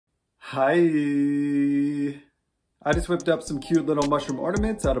Hi! I just whipped up some cute little mushroom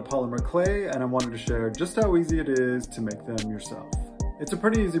ornaments out of polymer clay, and I wanted to share just how easy it is to make them yourself. It's a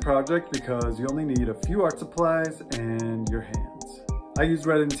pretty easy project because you only need a few art supplies and your hands. I used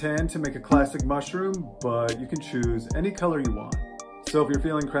red and tan to make a classic mushroom, but you can choose any color you want. So if you're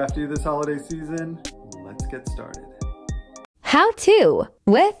feeling crafty this holiday season, let's get started. How to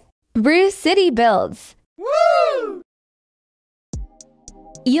with Brew City Builds. Woo!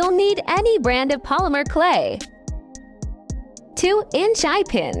 You'll need any brand of polymer clay, 2-inch eye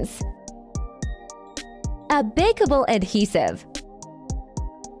pins, a bakeable adhesive.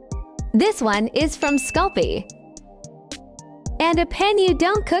 This one is from Sculpey, and a pan you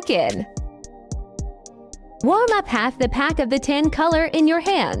don't cook in. Warm up half the pack of the tan color in your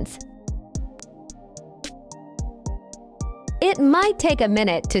hands. It might take a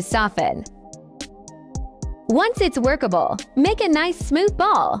minute to soften. Once it's workable, make a nice smooth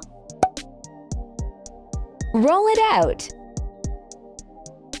ball. Roll it out.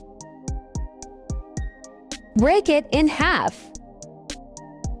 Break it in half.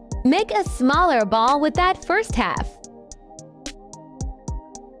 Make a smaller ball with that first half.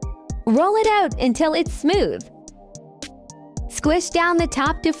 Roll it out until it's smooth. Squish down the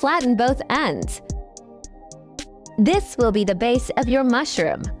top to flatten both ends. This will be the base of your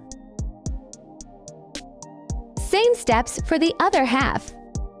mushroom. Same steps for the other half.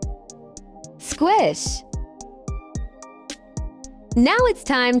 Squish. Now it's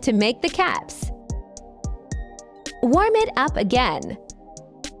time to make the caps. Warm it up again.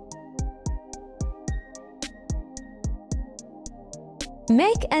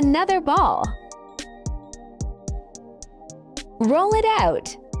 Make another ball. Roll it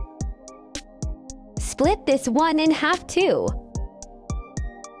out. Split this one in half too.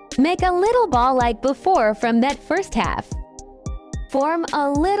 Make a little ball like before from that first half. Form a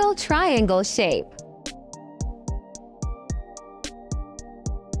little triangle shape.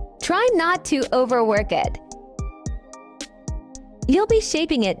 Try not to overwork it. You'll be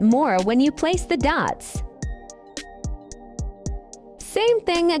shaping it more when you place the dots. Same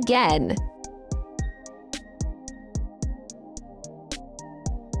thing again.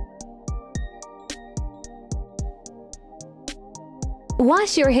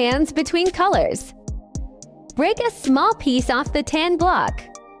 Wash your hands between colors. Break a small piece off the tan block.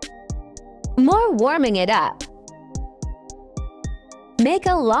 More warming it up. Make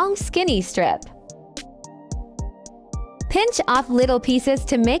a long skinny strip. Pinch off little pieces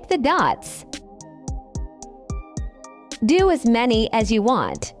to make the dots. Do as many as you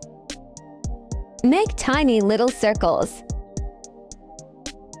want. Make tiny little circles.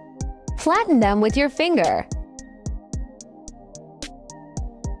 Flatten them with your finger.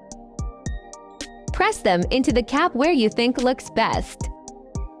 Press them into the cap where you think looks best.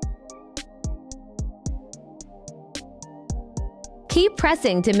 Keep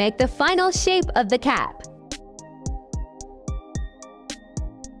pressing to make the final shape of the cap.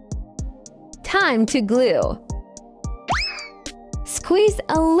 Time to glue. Squeeze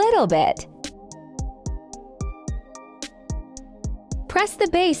a little bit. Press the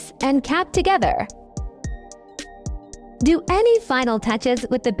base and cap together. Do any final touches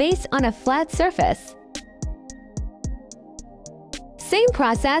with the base on a flat surface. Same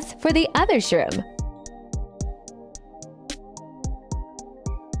process for the other shroom.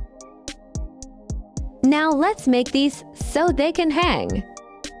 Now let's make these so they can hang.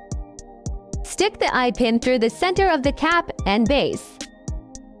 Stick the eye pin through the center of the cap and base.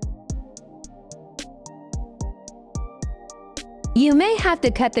 You may have to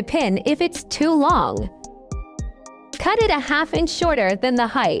cut the pin if it's too long. Cut it a ½ inch shorter than the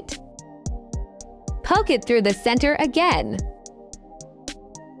height. Poke it through the center again.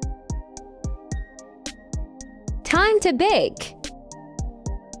 Time to bake.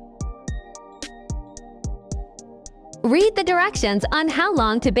 Read the directions on how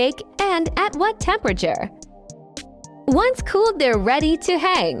long to bake and at what temperature. Once cooled, they're ready to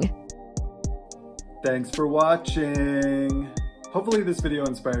hang. Thanks for watching! Hopefully this video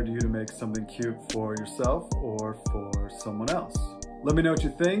inspired you to make something cute for yourself or for someone else. Let me know what you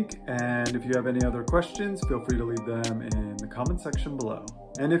think, and if you have any other questions, feel free to leave them in the comment section below.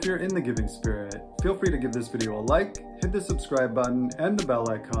 And if you're in the giving spirit, feel free to give this video a like, hit the subscribe button and the bell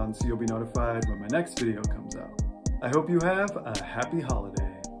icon so you'll be notified when my next video comes out. I hope you have a happy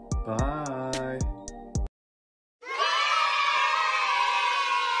holiday. Bye!